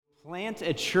Plant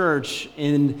a church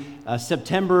in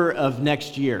September of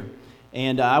next year.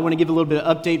 And I want to give a little bit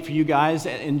of update for you guys.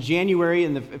 In January,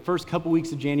 in the first couple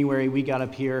weeks of January, we got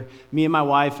up here, me and my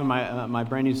wife and my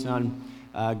brand new son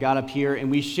got up here,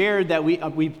 and we shared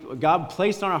that God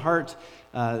placed on our heart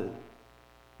the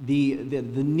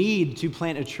need to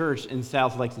plant a church in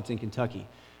South Lexington, Kentucky.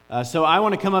 So I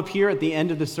want to come up here at the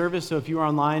end of the service, so if you are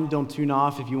online, don't tune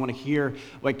off if you want to hear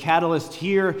what Catalyst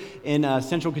here in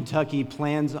Central Kentucky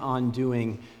plans on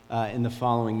doing in the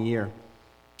following year.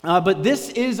 But this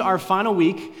is our final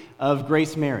week of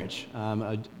Grace Marriage.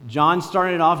 John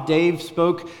started it off, Dave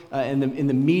spoke in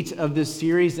the meat of this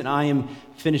series, and I am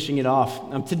finishing it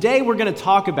off. Today we're going to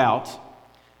talk about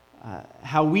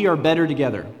how we are better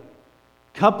together.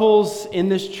 Couples in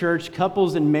this church,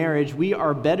 couples in marriage, we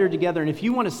are better together. And if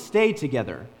you want to stay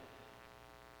together,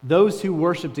 those who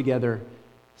worship together,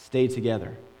 stay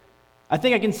together. I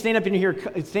think I can stand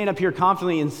up here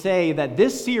confidently and say that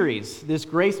this series, this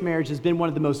Grace Marriage, has been one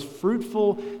of the most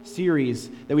fruitful series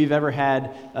that we've ever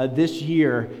had this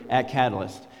year at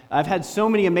Catalyst. I've had so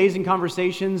many amazing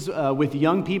conversations with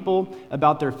young people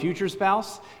about their future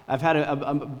spouse. I've had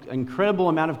an incredible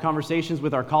amount of conversations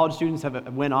with our college students. I've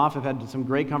had some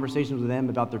great conversations with them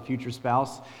about their future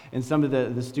spouse and some of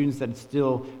the students that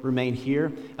still remain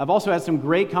here. I've also had some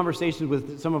great conversations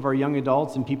with some of our young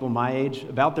adults and people my age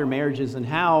about their marriages and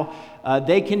how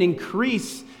they can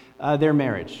increase their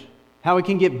marriage, how it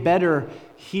can get better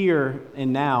here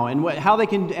and now, and how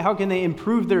can they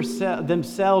improve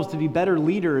themselves to be better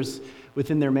leaders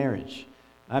within their marriage.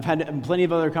 I've had plenty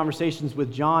of other conversations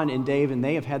with John and Dave, and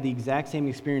they have had the exact same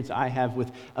experience I have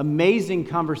with amazing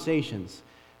conversations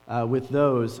with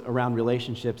those around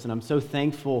relationships, and I'm so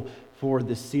thankful for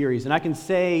this series. And I can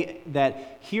say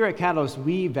that here at Catalyst,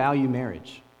 we value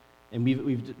marriage, and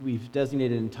we've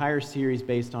designated an entire series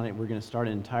based on it. We're going to start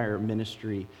an entire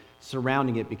ministry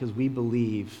surrounding it because we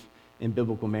believe in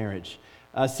biblical marriage.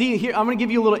 See, here, I'm going to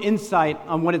give you a little insight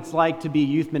on what it's like to be a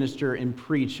youth minister and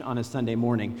preach on a Sunday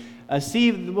morning.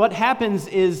 See, what happens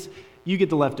is you get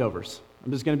the leftovers.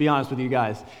 I'm just going to be honest with you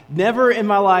guys. Never in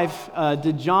my life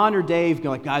did John or Dave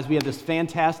go like, guys, we have this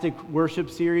fantastic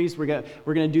worship series. We're going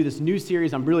to do this new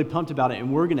series. I'm really pumped about it,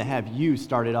 and we're going to have you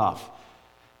start it off.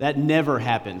 That never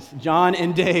happens. John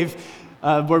and Dave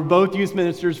were both youth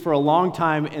ministers for a long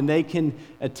time, and they can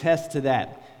attest to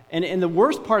that. And the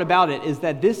worst part about it is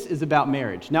that this is about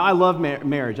marriage. Now, I love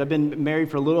marriage. I've been married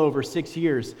for a little over 6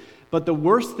 years. But the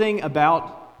worst thing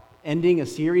about ending a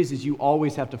series is you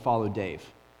always have to follow Dave.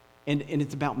 And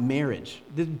it's about marriage.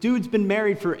 The dude's been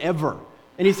married forever.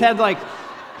 And he's had like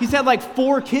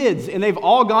 4 kids. And they've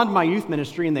all gone to my youth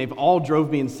ministry, and they've all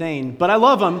drove me insane. But I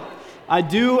love them. I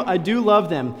do love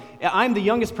them. I'm the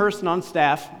youngest person on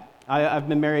staff. I've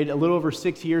been married a little over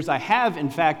 6 years. I have, in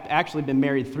fact, actually been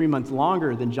married 3 months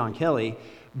longer than John Kelly,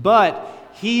 but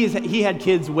he had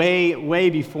kids way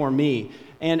before me.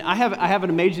 And I have an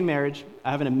amazing marriage.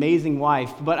 I have an amazing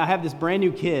wife, but I have this brand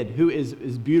new kid who is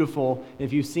beautiful.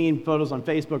 If you've seen photos on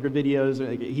Facebook or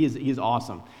videos, he is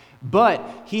awesome. But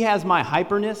he has my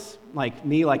hyperness, like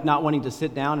me, like not wanting to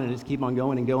sit down and just keep on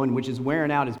going and going, which is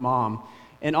wearing out his mom.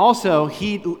 And also,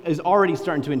 he is already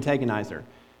starting to antagonize her.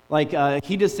 Like,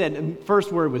 he just said,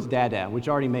 first word was dada, which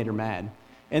already made her mad.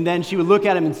 And then she would look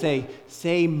at him and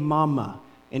say mama.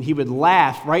 And he would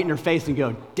laugh right in her face and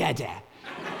go, dada.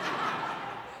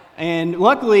 And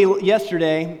luckily,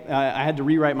 yesterday, I had to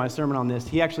rewrite my sermon on this.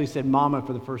 He actually said mama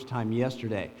for the first time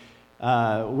yesterday,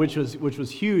 which was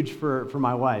huge for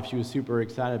my wife. She was super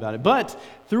excited about it. But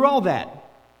through all that,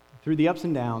 through the ups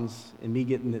and downs, and me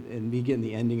getting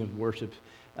the ending of worship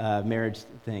marriage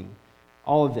thing,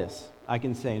 all of this, I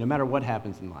can say, no matter what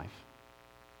happens in life,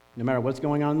 no matter what's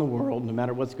going on in the world, no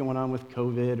matter what's going on with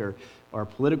COVID or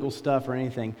political stuff or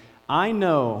anything, I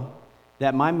know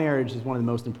that my marriage is one of the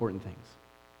most important things.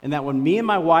 And that when me and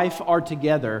my wife are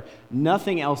together,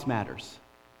 nothing else matters.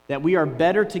 That we are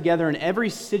better together in every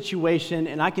situation,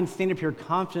 and I can stand up here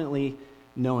confidently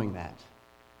knowing that.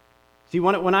 See,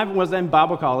 when I was in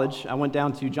Bible college, I went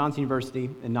down to Johnson University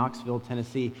in Knoxville,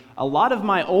 Tennessee. A lot of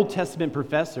my Old Testament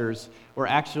professors were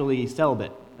actually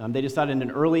celibate. They decided in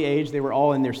an early age, they were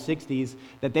all in their 60s,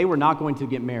 that they were not going to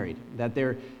get married,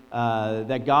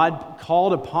 that God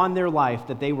called upon their life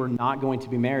that they were not going to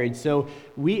be married. So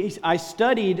I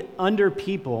studied under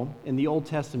people in the Old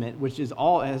Testament, which has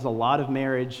a lot of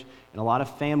marriage and a lot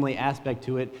of family aspect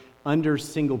to it, under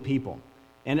single people.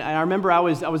 And I remember I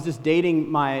was just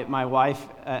dating my wife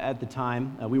at the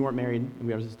time. We weren't married,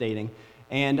 we were just dating.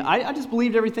 And I just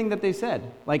believed everything that they said.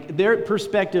 Like their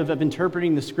perspective of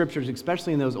interpreting the scriptures,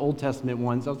 especially in those Old Testament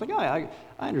ones, I was like, oh, I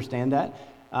understand that.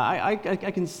 I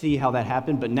can see how that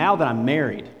happened, but now that I'm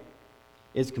married,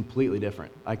 it's completely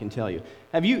different, I can tell you.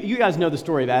 You guys know the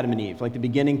story of Adam and Eve, like the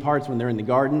beginning parts when they're in the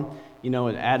garden. And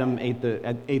Adam ate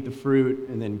the fruit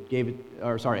and then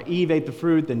Eve ate the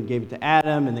fruit, then gave it to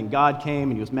Adam, and then God came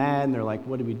and he was mad, and they're like,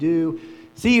 what do we do?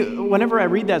 See, whenever I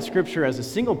read that scripture as a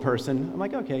single person, I'm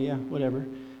like, okay, yeah, whatever.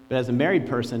 But as a married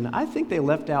person, I think they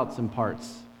left out some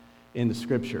parts in the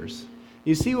scriptures.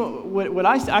 You see, what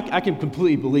I can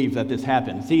completely believe that this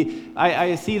happened. See,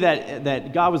 I see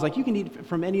that God was like, you can eat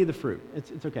from any of the fruit.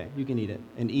 It's okay, you can eat it.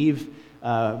 And Eve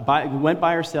went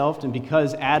by herself, and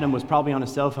because Adam was probably on a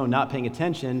cell phone not paying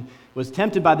attention, was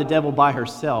tempted by the devil by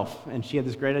herself. And she had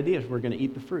this great idea, we're going to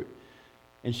eat the fruit.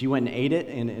 And she went and ate it,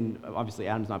 and obviously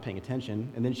Adam's not paying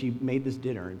attention. And then she made this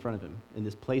dinner in front of him, and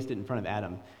just placed it in front of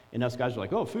Adam. And us guys are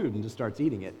like, oh, food, and just starts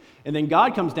eating it. And then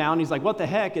God comes down, and he's like, what the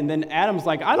heck? And then Adam's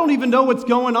like, I don't even know what's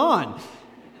going on.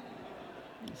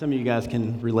 Some of you guys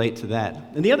can relate to that.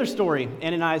 And the other story,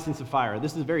 Ananias and Sapphira,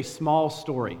 this is a very small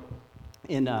story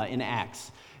in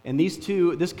Acts. And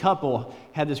this couple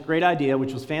had this great idea,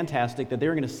 which was fantastic, that they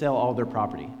were going to sell all their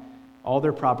property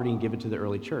and give it to the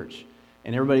early church.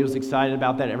 And everybody was excited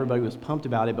about that. Everybody was pumped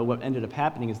about it. But what ended up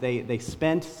happening is they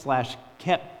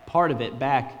spent/kept part of it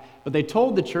back. But they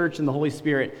told the church and the Holy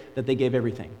Spirit that they gave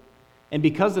everything. And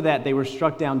because of that, they were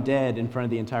struck down dead in front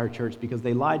of the entire church because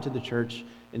they lied to the church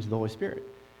and to the Holy Spirit.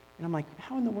 And I'm like,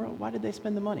 how in the world? Why did they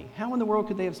spend the money? How in the world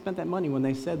could they have spent that money when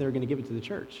they said they were going to give it to the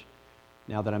church?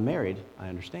 Now that I'm married, I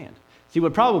understand. See,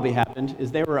 what probably happened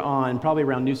is they were probably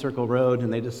around New Circle Road,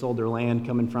 and they just sold their land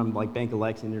coming from like Bank of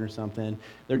Lexington or something.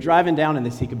 They're driving down and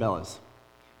they see Cabela's,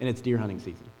 and it's deer hunting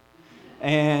season.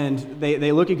 And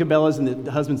they look at Cabela's, and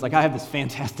the husband's like, I have this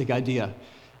fantastic idea.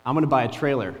 I'm going to buy a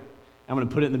trailer. I'm going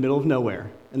to put it in the middle of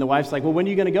nowhere. And the wife's like, well, when are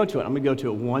you going to go to it? I'm going to go to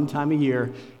it one time a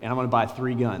year, and I'm going to buy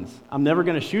 3 guns. I'm never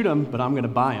going to shoot them, but I'm going to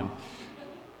buy them.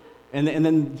 And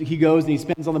then he goes and he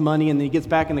spends all the money, and then he gets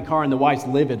back in the car, and the wife's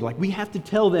livid. Like, we have to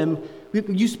tell them,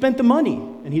 you spent the money.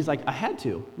 And he's like, I had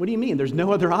to. What do you mean? There's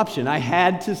no other option. I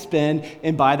had to spend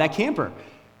and buy that camper.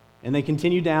 And they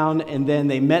continue down, and then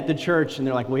they met the church, and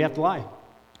they're like, well, we have to lie.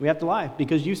 We have to lie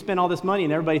because you spent all this money,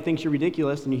 and everybody thinks you're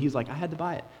ridiculous. And he's like, I had to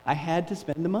buy it. I had to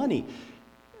spend the money.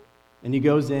 And he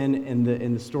goes in,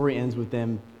 and the story ends with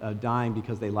them dying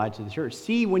because they lied to the church.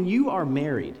 See, when you are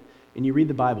married and you read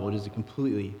the Bible, it is a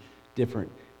completely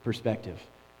different perspective.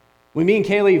 When me and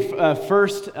Kaylee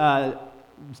first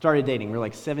started dating, we were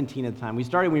like 17 at the time. We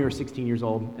started when we were 16 years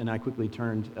old, and I quickly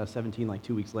turned 17 like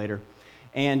 2 weeks later.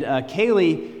 And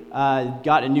Kaylee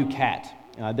got a new cat.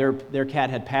 Their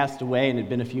cat had passed away, and it had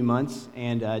been a few months.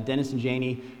 And Dennis and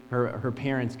Janie, her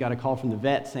parents, got a call from the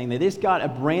vet saying they just got a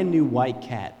brand new white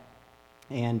cat.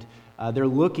 And they're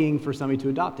looking for somebody to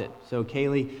adopt it. So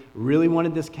Kaylee really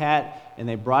wanted this cat, and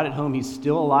they brought it home. He's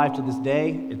still alive to this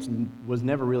day. It was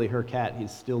never really her cat. He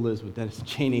still lives with Dennis and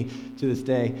Janie to this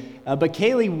day. But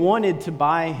Kaylee wanted to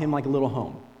buy him like a little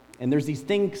home. And there's these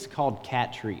things called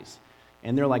cat trees.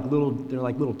 And they're like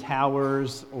little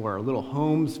towers or little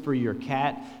homes for your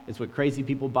cat. It's what crazy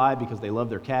people buy because they love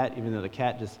their cat, even though the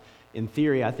cat just, in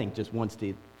theory, I think just wants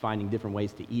to finding different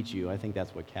ways to eat you. I think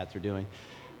that's what cats are doing.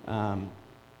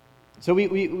 So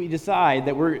we decide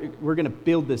that we're going to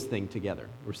build this thing together.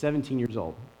 We're 17 years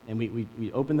old, and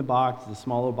we open the box, the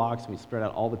small little box, and we spread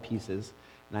out all the pieces.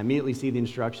 And I immediately see the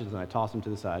instructions, and I toss them to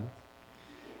the side,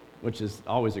 which is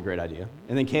always a great idea.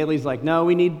 And then Kaylee's like, no,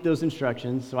 we need those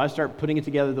instructions. So I start putting it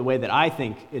together the way that I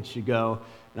think it should go,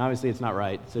 and obviously it's not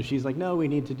right. So she's like, no, we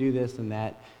need to do this and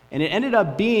that. And it ended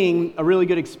up being a really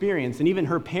good experience. And even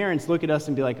her parents look at us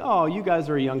and be like, oh, you guys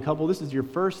are a young couple. This is your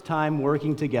first time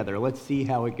working together. Let's see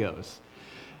how it goes.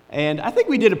 And I think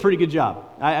we did a pretty good job.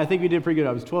 I think we did a pretty good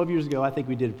job. It was 12 years ago. I think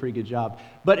we did a pretty good job.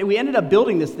 But we ended up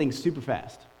building this thing super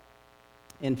fast.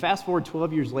 And fast forward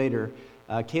 12 years later,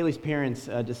 Kaylee's parents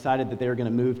decided that they were going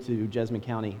to move to Jessamine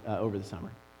County over the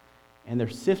summer. And they're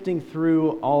sifting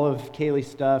through all of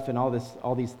Kaylee's stuff and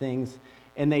all these things.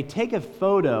 And they take a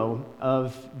photo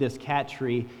of this cat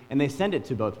tree, and they send it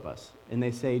to both of us. And they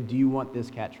say, do you want this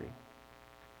cat tree?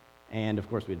 And, of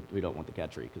course, we don't want the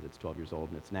cat tree because it's 12 years old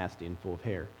and it's nasty and full of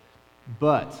hair.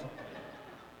 But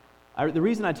the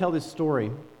reason I tell this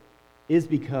story is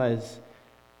because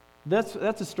that's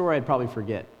a story I'd probably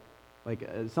forget. Like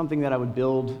something that I would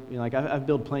build, like I've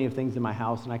built plenty of things in my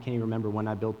house, and I can't even remember when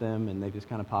I built them, and they just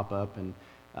kind of pop up. And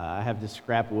I have this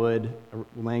scrap wood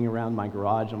laying around my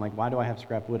garage. I'm like, why do I have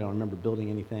scrap wood? I don't remember building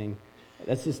anything.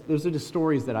 Those are just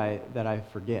stories that I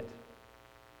forget.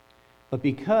 But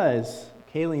because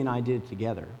Kaylee and I did it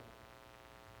together,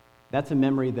 that's a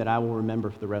memory that I will remember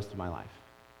for the rest of my life.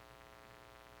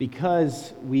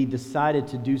 because we decided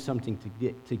to do something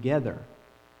together.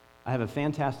 I have a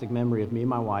fantastic memory of me and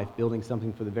my wife building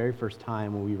something for the very first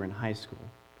time when we were in high school.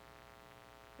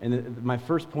 And my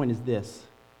first point is this: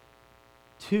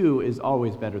 2 is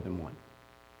always better than 1.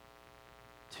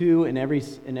 2 in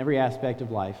every aspect of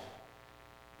life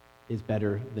is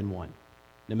better than 1.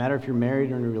 No matter if you're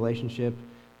married or in a relationship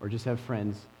or just have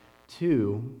friends,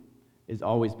 2 is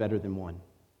always better than 1.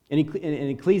 In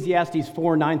Ecclesiastes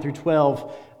 4, 9 through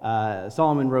 12,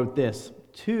 Solomon wrote this: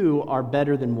 2 are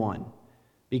better than 1,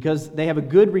 because they have a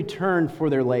good return for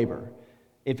their labor.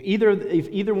 If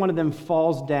either one of them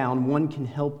falls down, one can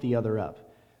help the other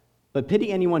up. But pity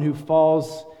anyone who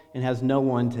falls and has no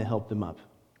one to help them up.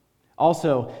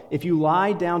 Also, if you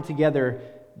lie down together,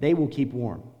 they will keep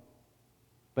warm.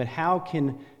 But how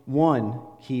can one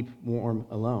keep warm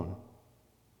alone?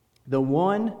 Though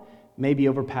one may be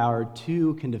overpowered,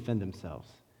 2 can defend themselves.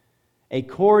 A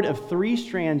cord of 3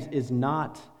 strands is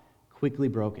not quickly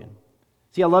broken.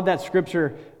 See, I love that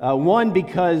scripture, one,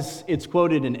 because it's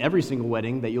quoted in every single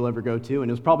wedding that you'll ever go to,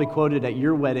 and it was probably quoted at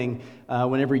your wedding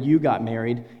whenever you got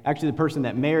married. Actually, the person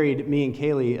that married me and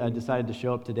Kaylee decided to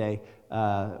show up today,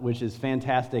 which is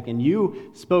fantastic, and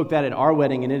you spoke that at our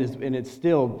wedding, and it's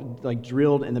still like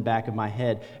drilled in the back of my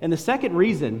head. And the second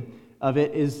reason of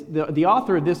it is the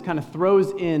author of this kind of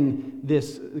throws in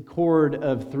this cord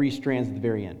of 3 strands at the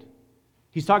very end.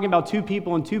 He's talking about 2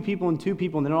 people and 2 people and 2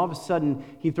 people, and then all of a sudden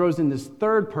he throws in this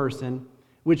third person,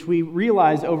 which we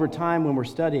realize over time when we're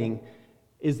studying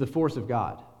is the force of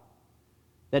God.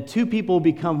 That 2 people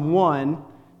become one,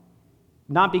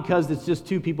 not because it's just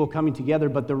 2 people coming together,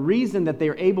 but the reason that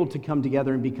they're able to come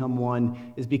together and become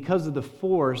one is because of the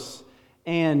force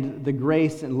and the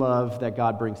grace and love that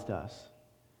God brings to us.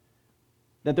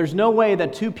 That there's no way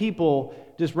that 2 people,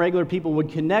 just regular people, would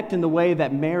connect in the way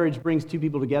that marriage brings 2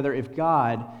 people together if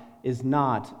God is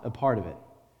not a part of it.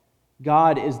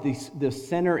 God is the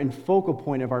center and focal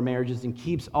point of our marriages and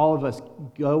keeps all of us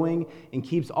going and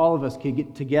keeps all of us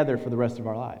together for the rest of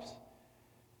our lives.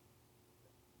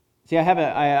 See,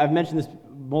 I've mentioned this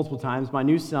multiple times. My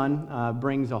new son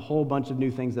brings a whole bunch of new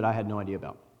things that I had no idea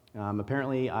about.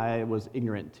 Apparently, I was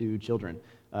ignorant to children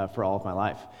for all of my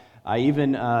life. I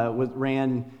even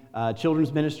ran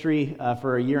children's ministry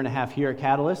for a year and a half here at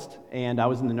Catalyst, and I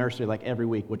was in the nursery like every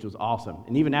week, which was awesome.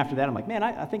 And even after that, I'm like, man,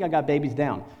 I think I got babies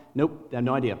down. Nope, I have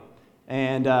no idea.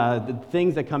 And the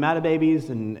things that come out of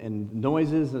babies and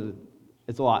noises,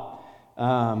 it's a lot.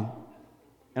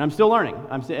 And I'm still learning.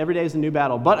 Every day is a new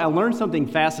battle. But I learned something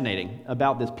fascinating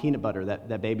about this peanut butter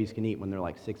that babies can eat when they're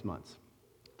like 6 months.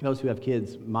 Those who have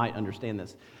kids might understand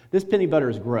this. This peanut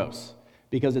butter is gross,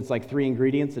 because it's like 3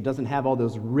 ingredients. It doesn't have all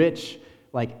those rich,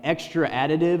 like extra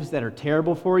additives that are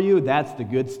terrible for you. That's the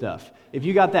good stuff. If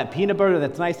you got that peanut butter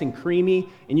that's nice and creamy,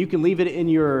 and you can leave it in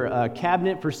your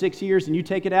cabinet for 6 years, and you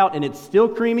take it out, and it's still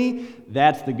creamy,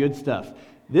 that's the good stuff.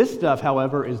 This stuff,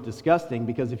 however, is disgusting,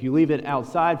 because if you leave it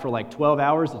outside for like 12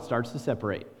 hours, it starts to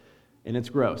separate, and it's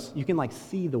gross. You can like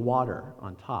see the water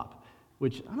on top,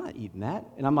 which I'm not eating that.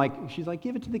 And I'm like, she's like,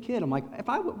 give it to the kid. I'm like,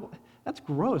 that's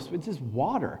gross. It's just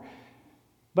water.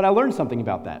 But I learned something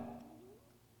about that.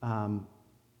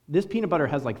 This peanut butter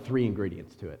has like 3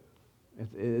 ingredients to it.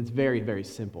 It's very, very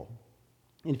simple.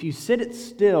 And if you sit it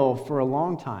still for a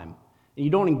long time, and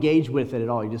you don't engage with it at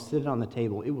all, you just sit it on the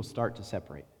table, it will start to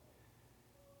separate.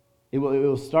 It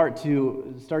will start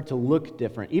to look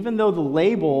different. Even though the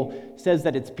label says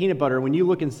that it's peanut butter, when you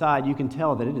look inside, you can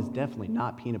tell that it is definitely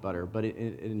not peanut butter, but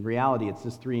in reality, it's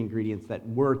just 3 ingredients that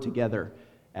were together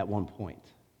at one point.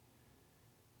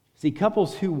 See,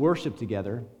 couples who worship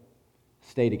together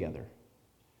stay together.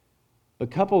 But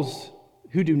couples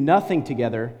who do nothing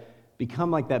together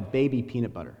become like that baby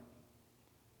peanut butter.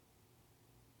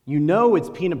 You know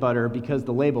it's peanut butter because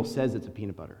the label says it's a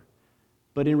peanut butter.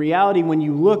 But in reality, when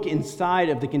you look inside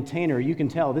of the container, you can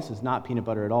tell this is not peanut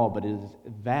butter at all, but it is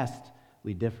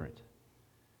vastly different.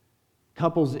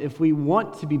 Couples, if we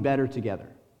want to be better together,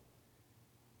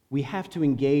 we have to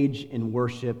engage in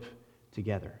worship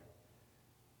together.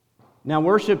 Now,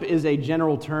 worship is a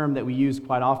general term that we use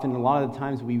quite often. A lot of the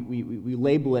times we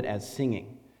label it as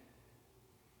singing.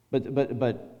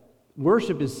 But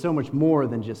worship is so much more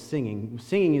than just singing.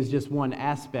 Singing is just one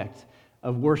aspect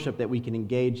of worship that we can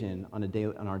engage in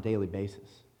on our daily basis.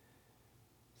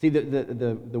 See,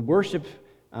 the worship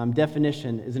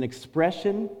definition is an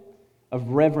expression of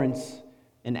reverence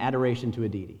and adoration to a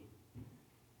deity.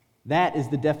 That is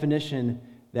the definition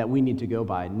that we need to go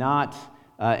by, not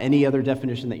any other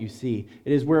definition that you see.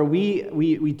 It is where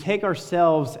we take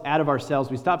ourselves out of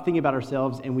ourselves, we stop thinking about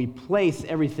ourselves, and we place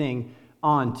everything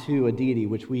onto a deity,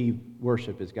 which we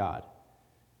worship as God.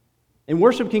 And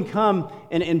worship can come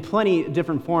in plenty of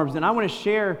different forms. And I want to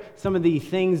share some of the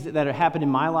things that have happened in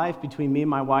my life between me and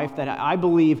my wife that I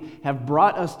believe have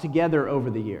brought us together over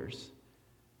the years.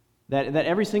 That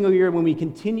every single year when we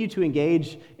continue to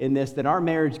engage in this, that our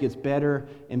marriage gets better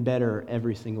and better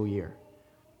every single year.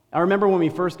 I remember when we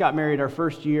first got married, our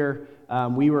first year,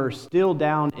 we were still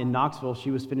down in Knoxville.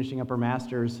 She was finishing up her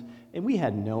master's, and we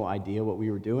had no idea what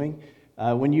we were doing.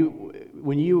 When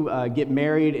you get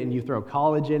married and you throw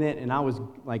college in it, and I was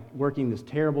like working this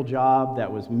terrible job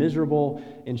that was miserable,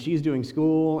 and she's doing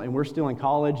school, and we're still in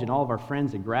college, and all of our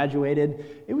friends had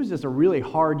graduated. It was just a really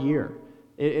hard year.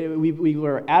 We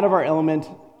were out of our element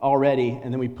already,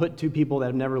 and then we put two people that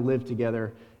have never lived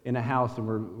together in a house, and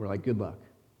we're like, good luck.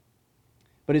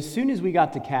 But as soon as we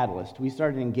got to Catalyst, we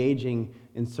started engaging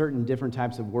in certain different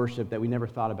types of worship that we never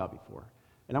thought about before.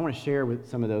 And I want to share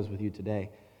some of those with you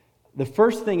today. The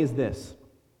first thing is this: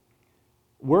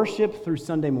 worship through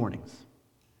Sunday mornings.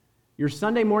 Your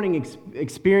Sunday morning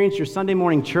experience, your Sunday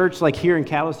morning church, like here in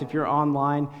Catalyst, if you're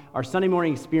online, our Sunday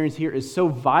morning experience here is so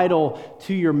vital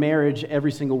to your marriage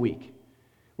every single week.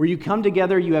 Where you come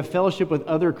together, you have fellowship with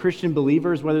other Christian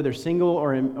believers, whether they're single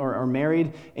or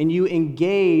married, and you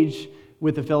engage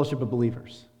with the fellowship of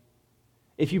believers.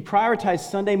 If you prioritize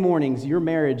Sunday mornings, your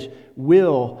marriage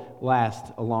will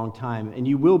last a long time, and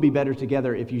you will be better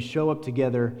together if you show up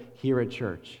together here at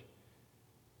church.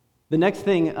 The next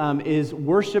thing is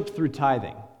worship through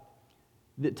tithing.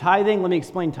 The tithing, let me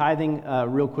explain tithing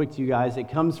real quick to you guys. It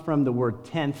comes from the word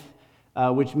tenth,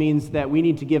 which means that we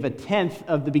need to give a tenth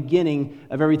of the beginning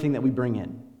of everything that we bring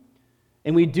in.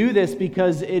 And we do this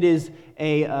because it is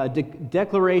a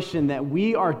declaration that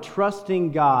we are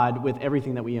trusting God with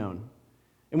everything that we own.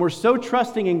 And we're so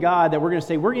trusting in God that we're going to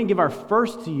say, we're going to give our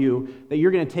first to you, that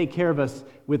you're going to take care of us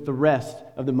with the rest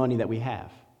of the money that we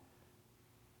have.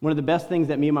 One of the best things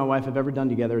that me and my wife have ever done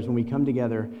together is when we come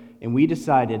together and we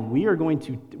decided we are going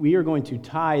to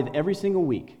tithe every single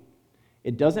week.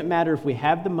 It doesn't matter if we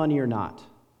have the money or not.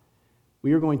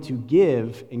 We are going to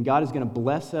give, and God is going to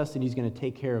bless us, and He's going to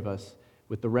take care of us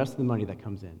with the rest of the money that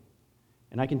comes in.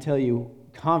 And I can tell you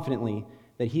confidently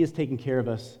that He is taking care of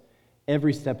us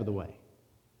every step of the way.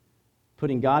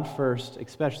 Putting God first,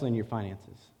 especially in your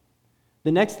finances.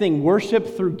 The next thing,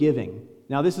 worship through giving.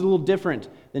 Now, this is a little different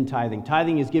than tithing.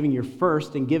 Tithing is giving your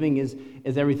first, and giving is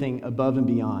everything above and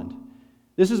beyond.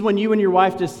 This is when you and your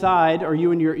wife decide, or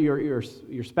you and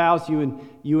your spouse, you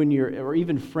and your, or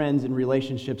even friends in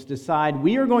relationships decide,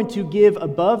 we are going to give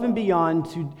above and beyond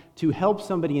to help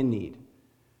somebody in need.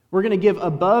 We're going to give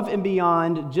above and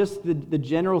beyond just the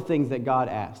general things that God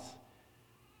asks.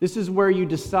 This is where you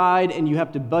decide, and you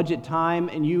have to budget time,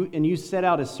 and you set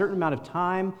out a certain amount of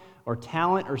time or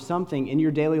talent or something in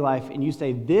your daily life, and you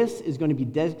say, this is going to be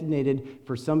designated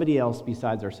for somebody else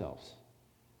besides ourselves.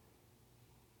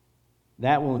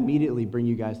 That will immediately bring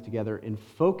you guys together and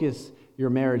focus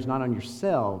your marriage not on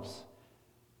yourselves,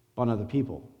 but on other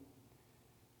people.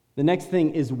 The next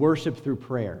thing is worship through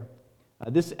prayer.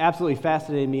 This absolutely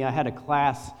fascinated me. I had a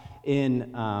class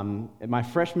in my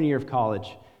freshman year of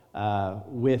college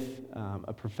with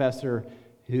a professor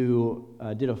who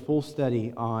did a full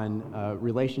study on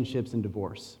relationships and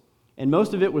divorce. And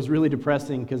most of it was really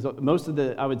depressing because most of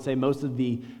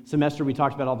the semester we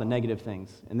talked about all the negative things.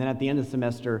 And then at the end of the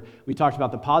semester, we talked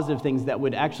about the positive things that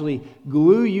would actually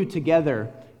glue you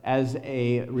together as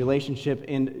a relationship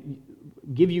and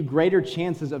give you greater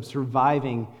chances of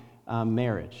surviving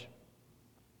marriage.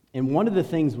 And one of the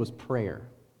things was prayer.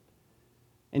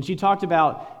 And she talked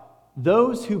about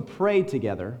those who pray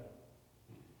together,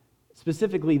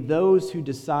 specifically those who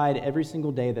decide every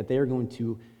single day that they are going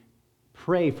to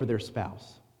pray for their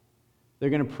spouse. They're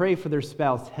going to pray for their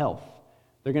spouse's health.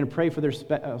 They're going to pray for their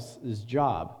spouse's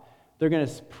job. They're going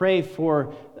to pray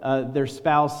for their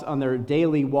spouse on their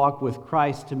daily walk with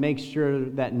Christ to make sure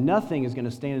that nothing is going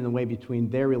to stand in the way between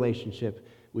their relationship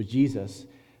with Jesus.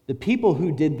 The people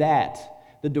who did that,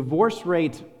 the divorce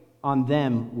rate on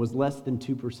them was less than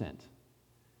 2%.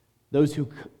 Those who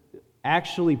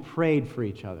actually prayed for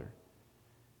each other.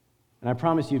 And I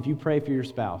promise you, if you pray for your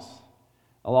spouse,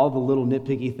 all the little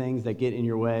nitpicky things that get in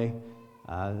your way,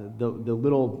 the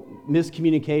little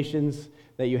miscommunications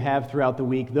that you have throughout the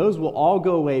week, those will all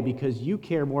go away because you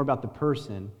care more about the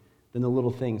person than the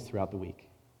little things throughout the week.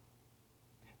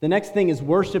 The next thing is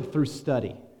worship through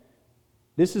study.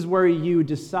 This is where you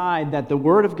decide that the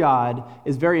Word of God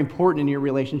is very important in your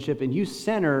relationship, and you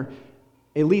center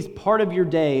at least part of your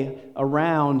day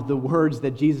around the words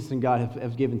that Jesus and God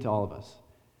have given to all of us.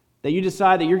 That you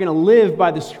decide that you're going to live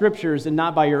by the Scriptures and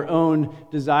not by your own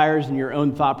desires and your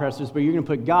own thought processes, but you're going to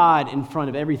put God in front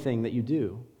of everything that you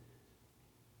do.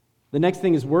 The next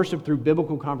thing is worship through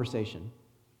biblical conversation.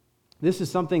 This is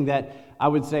something that I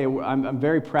would say I'm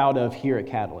very proud of here at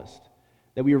Catalyst,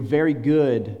 that we are very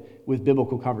good with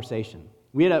biblical conversation.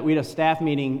 We had a staff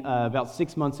meeting about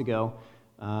 6 months ago.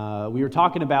 We were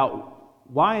talking about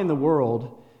why in the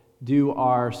world do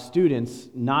our students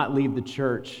not leave the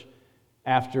church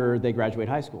after they graduate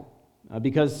high school?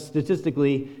 Because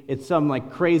statistically, it's some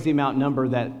like crazy amount number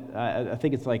that I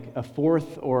think it's like a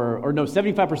fourth or no,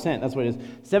 75%, that's what it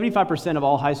is. 75% of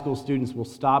all high school students will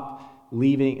stop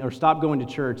leaving or stop going to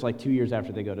church like 2 years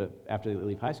after they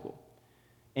leave high school.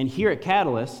 And here at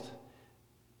Catalyst,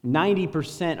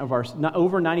 90% of our,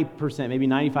 over 90%, maybe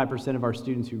 95% of our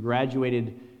students who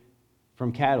graduated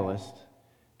from Catalyst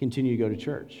continue to go to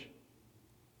church.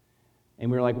 And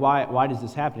we were like, why is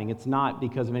this happening? It's not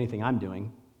because of anything I'm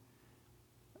doing.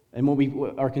 And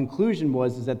our conclusion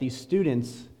is that these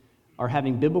students are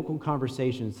having biblical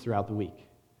conversations throughout the week.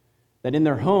 That in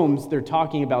their homes, they're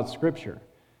talking about Scripture.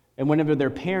 And whenever their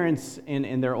parents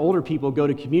and their older people go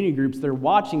to community groups, they're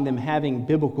watching them having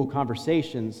biblical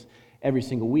conversations every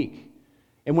single week.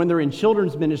 And when they're in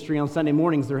children's ministry on Sunday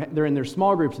mornings, they're in their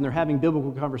small groups and they're having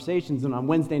biblical conversations. And on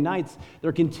Wednesday nights,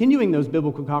 they're continuing those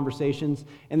biblical conversations.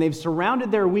 And they've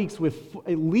surrounded their weeks with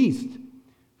at least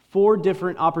 4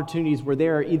 different opportunities where they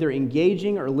are either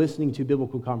engaging or listening to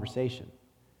biblical conversation.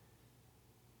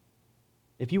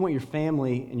 If you want your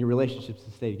family and your relationships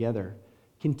to stay together,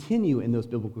 continue in those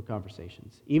biblical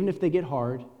conversations. Even if they get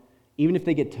hard, even if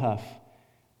they get tough,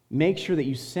 make sure that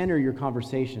you center your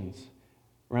conversations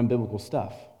around biblical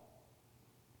stuff.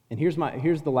 And here's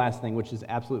the last thing, which is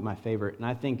absolutely my favorite, and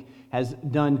I think has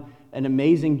done an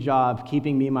amazing job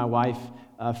keeping me and my wife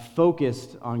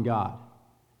focused on God.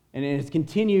 And it has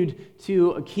continued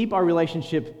to keep our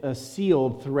relationship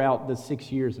sealed throughout the 6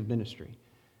 years of ministry,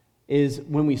 is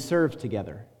when we serve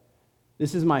together.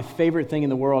 This is my favorite thing in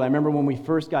the world. I remember when we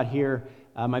first got here,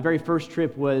 my very first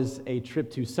trip was a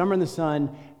trip to Summer in the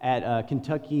Sun at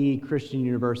Kentucky Christian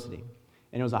University.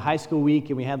 And it was a high school week,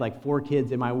 and we had like 4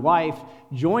 kids, and my wife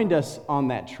joined us on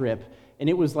that trip, and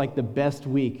it was like the best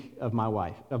week of my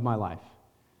life.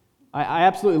 I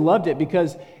absolutely loved it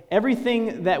because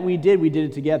everything that we did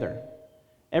it together.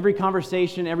 Every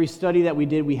conversation, every study that we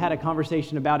did, we had a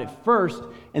conversation about it first,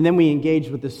 and then we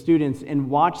engaged with the students and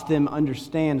watched them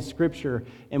understand Scripture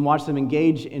and watched them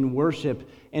engage in worship.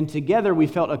 And together we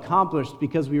felt accomplished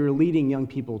because we were leading young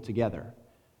people together.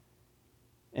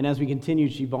 And as we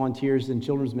continued, she volunteers in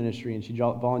children's ministry and she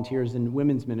volunteers in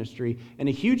women's ministry. And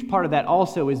a huge part of that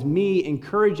also is me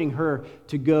encouraging her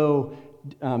to go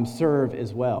serve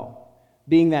as well.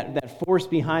 Being that force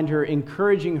behind her,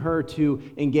 encouraging her to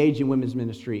engage in women's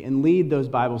ministry and lead those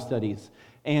Bible studies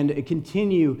and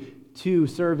continue to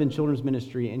serve in children's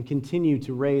ministry and continue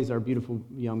to raise our beautiful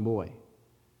young boy.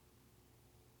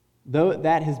 Though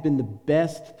that has been the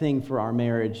best thing for our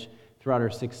marriage throughout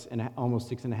our almost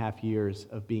 6.5 years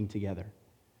of being together.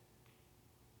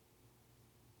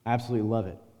 I absolutely love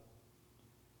it.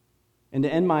 And to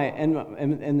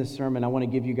end this sermon, I want to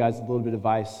give you guys a little bit of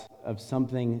advice of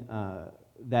something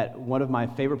that one of my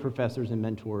favorite professors and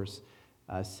mentors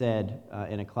said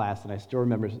in a class, and I still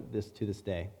remember this to this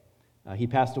day. He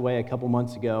passed away a couple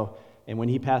months ago, and when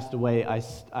he passed away,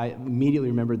 I immediately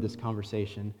remembered this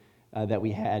conversation that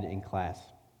we had in class.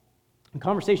 The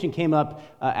conversation came up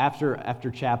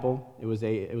after chapel. It was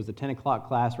a 10 o'clock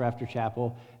class right after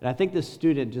chapel, and I think this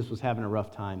student just was having a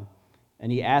rough time.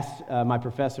 And he asked my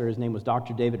professor, his name was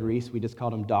Dr. David Reese, we just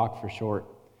called him Doc for short.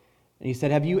 And he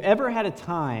said, have you ever had a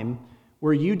time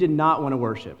where you did not want to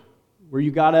worship? Where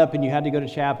you got up and you had to go to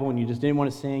chapel and you just didn't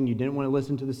want to sing, you didn't want to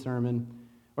listen to the sermon?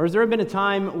 Or has there been a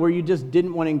time where you just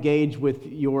didn't want to engage with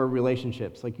your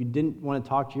relationships? Like you didn't want to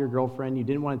talk to your girlfriend, you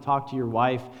didn't want to talk to your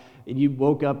wife, and you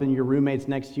woke up and your roommate's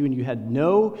next to you and you had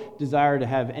no desire to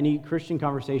have any Christian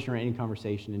conversation or any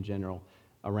conversation in general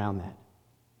around that.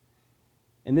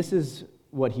 And this is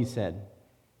what he said.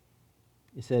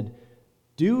 He said,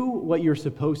 do what you're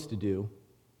supposed to do,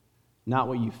 not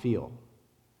what you feel.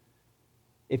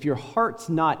 If your heart's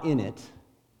not in it,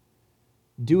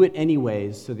 do it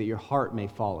anyways so that your heart may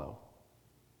follow.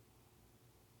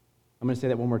 I'm going to say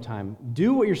that one more time.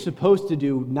 Do what you're supposed to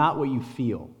do, not what you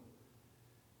feel.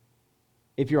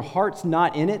 If your heart's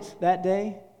not in it that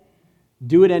day,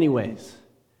 do it anyways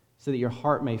so that your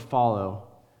heart may follow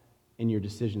in your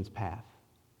decision's path.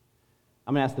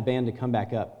 I'm going to ask the band to come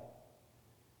back up.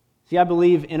 See, I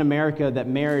believe in America that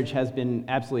marriage has been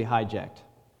absolutely hijacked.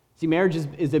 See, marriage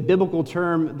is a biblical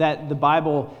term that the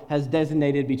Bible has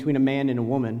designated between a man and a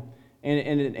woman.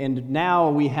 And now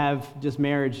we have just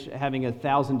marriage having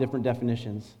 1,000 different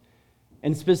definitions.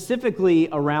 And specifically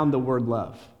around the word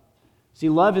love. See,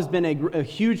 love has been a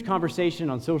huge conversation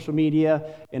on social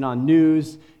media and on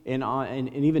news and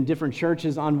even different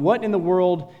churches on what in the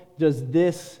world does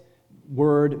this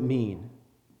word mean?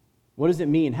 What does it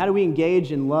mean? How do we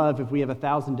engage in love if we have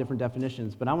 1,000 different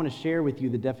definitions? But I want to share with you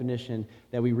the definition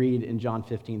that we read in John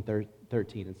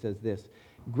 15:13. It says this: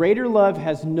 "Greater love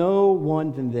has no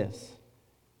one than this,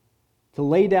 to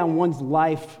lay down one's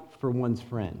life for one's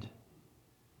friend."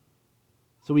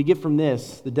 So we get from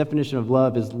this, the definition of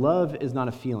love is not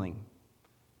a feeling.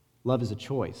 Love is a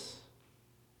choice.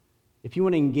 If you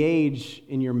want to engage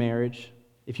in your marriage,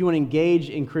 if you want to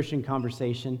engage in Christian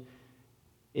conversation,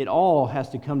 it all has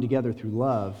to come together through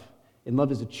love. And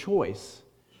love is a choice.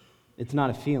 It's not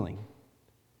a feeling.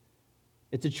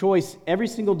 It's a choice every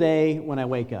single day when I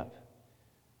wake up.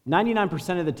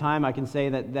 99% of the time I can say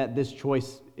that this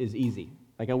choice is easy.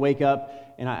 Like I wake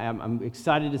up and I'm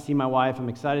excited to see my wife. I'm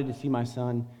excited to see my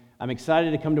son. I'm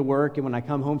excited to come to work. And when I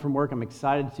come home from work, I'm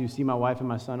excited to see my wife and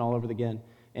my son all over again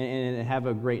and have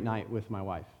a great night with my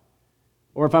wife.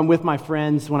 Or if I'm with my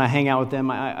friends, when I hang out with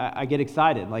them, I get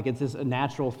excited. Like it's just a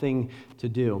natural thing to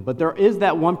do. But there is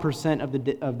that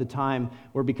 1% of the time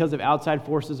where because of outside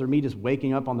forces or me just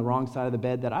waking up on the wrong side of the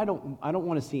bed that I don't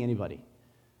want to see anybody.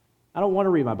 I don't want to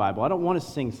read my Bible. I don't want to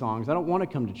sing songs. I don't want to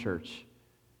come to church.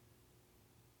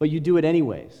 But you do it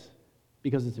anyways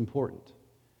because it's important.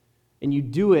 And you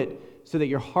do it so that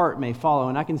your heart may follow.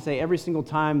 And I can say every single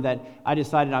time that I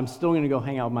decided I'm still going to go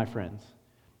hang out with my friends,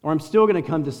 or I'm still going to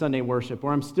come to Sunday worship,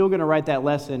 or I'm still going to write that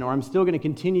lesson, or I'm still going to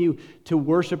continue to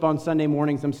worship on Sunday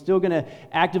mornings, I'm still going to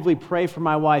actively pray for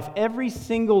my wife, every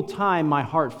single time my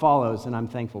heart follows, and I'm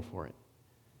thankful for it.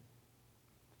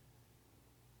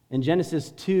 In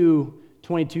Genesis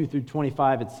 2:22 through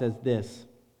 25, it says this: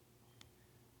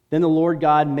 "Then the Lord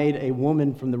God made a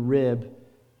woman from the rib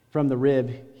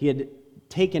he had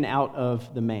taken out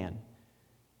of the man.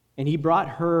 And he brought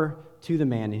her to the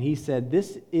man, and he said,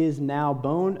 'This is now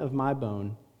bone of my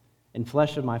bone and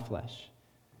flesh of my flesh.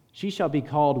 She shall be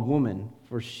called woman,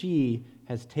 for she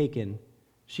was taken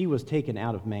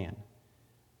out of man.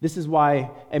 This is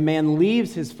why a man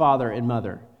leaves his father and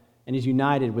mother and is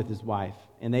united with his wife,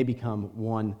 and they become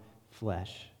one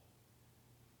flesh.'"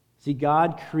 See,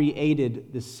 God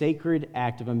created the sacred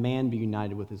act of a man being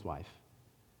united with his wife.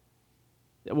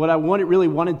 What I really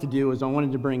wanted to do is I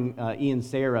wanted to bring Ian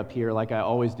Sayre up here like I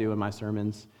always do in my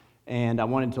sermons. And I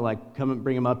wanted to come and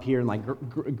bring him up here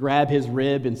and grab his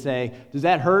rib and say, "Does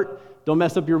that hurt? Don't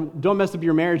mess up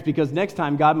your marriage, because next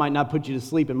time God might not put you to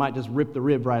sleep and might just rip the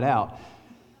rib right out."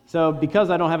 So because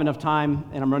I don't have enough time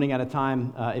and I'm running out of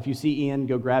time, if you see Ian,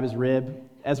 go grab his rib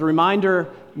as a reminder,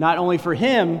 not only for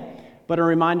him, but a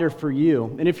reminder for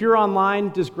you. And if you're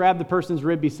online, just grab the person's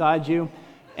rib beside you.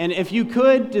 And if you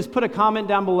could, just put a comment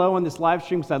down below on this live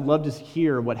stream, because I'd love to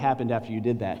hear what happened after you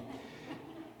did that.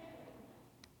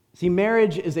 See,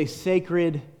 marriage is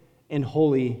sacred and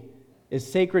holy,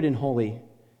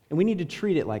 and we need to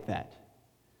treat it like that.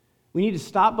 We need to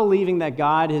stop believing that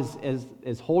God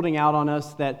is holding out on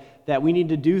us, that we need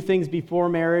to do things before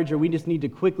marriage, or we just need to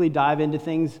quickly dive into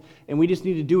things, and we just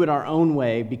need to do it our own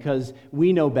way because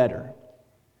we know better.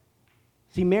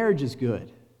 See, marriage is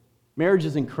good. Marriage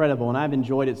is incredible, and I've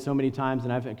enjoyed it so many times,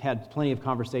 and I've had plenty of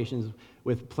conversations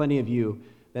with plenty of you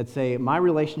that say, my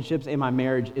relationships and my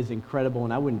marriage is incredible,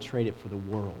 and I wouldn't trade it for the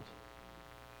world.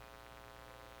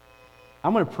 I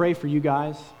want to pray for you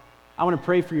guys. I want to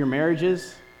pray for your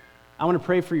marriages. I want to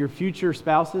pray for your future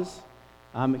spouses.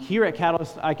 Here at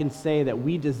Catalyst, I can say that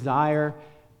we desire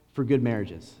for good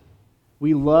marriages.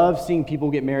 We love seeing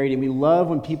people get married, and we love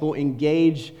when people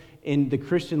engage in the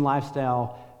Christian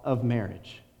lifestyle of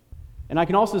marriage. And I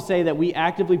can also say that we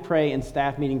actively pray in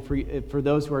staff meeting for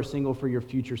those who are single for your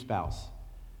future spouse.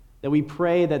 That we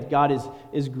pray that God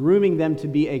is grooming them to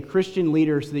be a Christian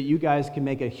leader so that you guys can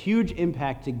make a huge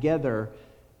impact together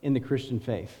in the Christian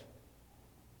faith.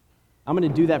 I'm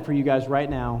going to do that for you guys right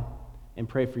now and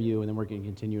pray for you, and then we're going to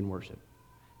continue in worship.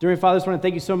 Dear Father, I just want to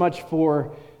thank you so much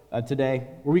for today,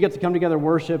 where we get to come together,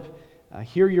 worship,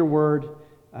 hear your word,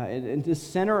 and to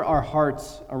center our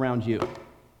hearts around you.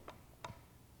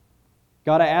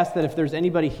 God, I ask that if there's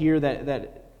anybody here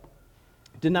that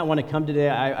did not want to come today,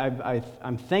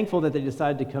 I'm thankful that they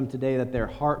decided to come today, that their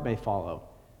heart may follow.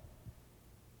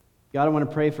 God, I want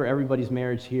to pray for everybody's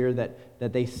marriage here,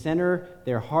 that they center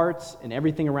their hearts and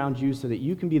everything around you so that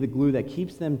you can be the glue that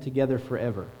keeps them together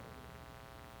forever.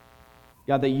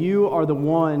 God, that you are the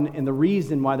one and the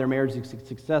reason why their marriage is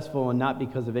successful, and not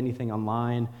because of anything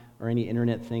online or any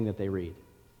internet thing that they read.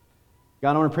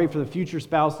 God, I want to pray for the future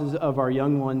spouses of our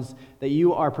young ones, that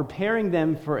you are preparing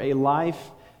them for a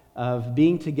life of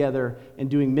being together and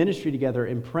doing ministry together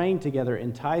and praying together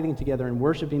and tithing together and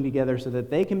worshiping together so that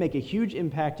they can make a huge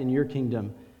impact in your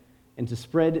kingdom and to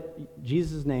spread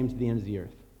Jesus' name to the ends of the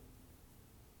earth.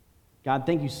 God,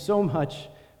 thank you so much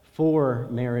for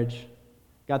marriage.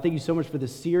 God, thank you so much for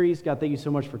this series. God, thank you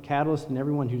so much for Catalyst and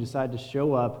everyone who decided to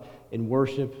show up and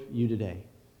worship you today.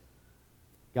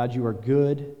 God, you are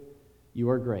good. You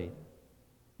are great.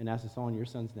 And ask this all in your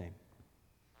Son's name.